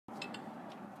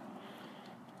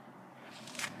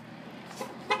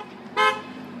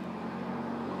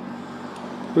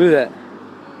Who's that? Oh,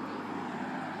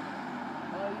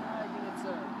 you know, I think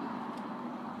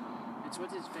it's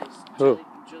what's his face? Who?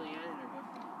 Julianne or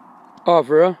what? Oh,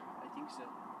 for real? I think so.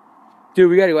 Dude,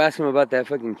 we gotta go ask him about that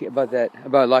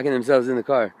about locking themselves in the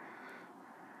car.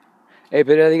 Hey,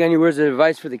 but I think any words of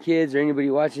advice for the kids or anybody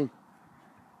watching?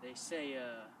 They say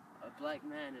a black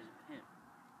man is a pimp.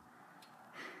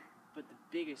 But the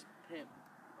biggest pimp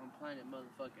on planet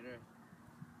motherfucking Earth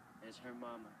is her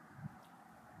mama.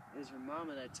 It's her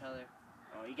mama that tell her,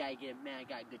 oh, you gotta get a man,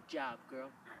 got a good job, girl.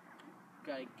 You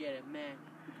gotta get a man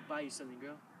who can buy you something,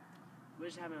 girl. We're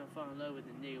just having to fall in love with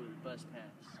a nigga with a bus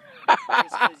pass.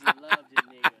 Just because you love the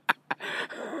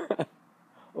nigga.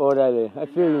 Oh, that is. I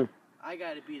feel you. I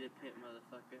gotta be the pimp,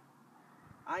 motherfucker.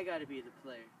 I gotta be the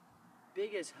player.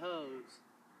 Biggest hoes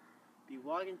be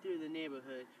walking through the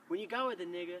neighborhood. When you got with a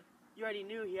nigga, you already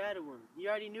knew he had a woman. You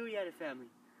already knew he had a family.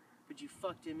 But you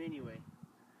fucked him anyway.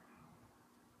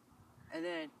 And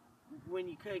then, when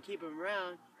you couldn't keep him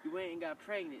around, you went and got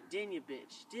pregnant. Didn't you,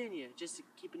 bitch? Didn't you? Just to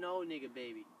keep an old nigga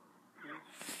baby.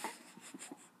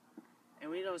 And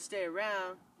when you don't stay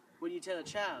around, what do you tell a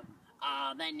child?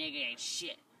 Oh, that nigga ain't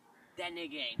shit. That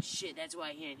nigga ain't shit. That's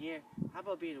why he ain't here. How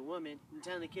about being a woman and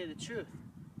telling the kid the truth?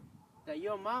 That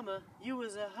your mama, you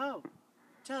was a hoe.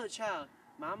 Tell the child,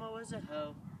 mama was a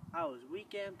hoe. I was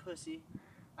weekend pussy.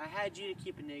 I had you to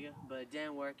keep a nigga, but it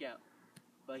didn't work out.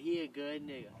 But he a good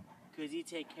nigga, cause he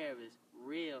take care of his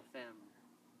real family.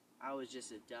 I was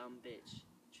just a dumb bitch,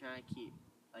 trying to keep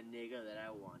a nigga that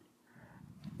I wanted.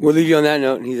 We'll leave you on that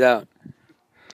note, and he's out.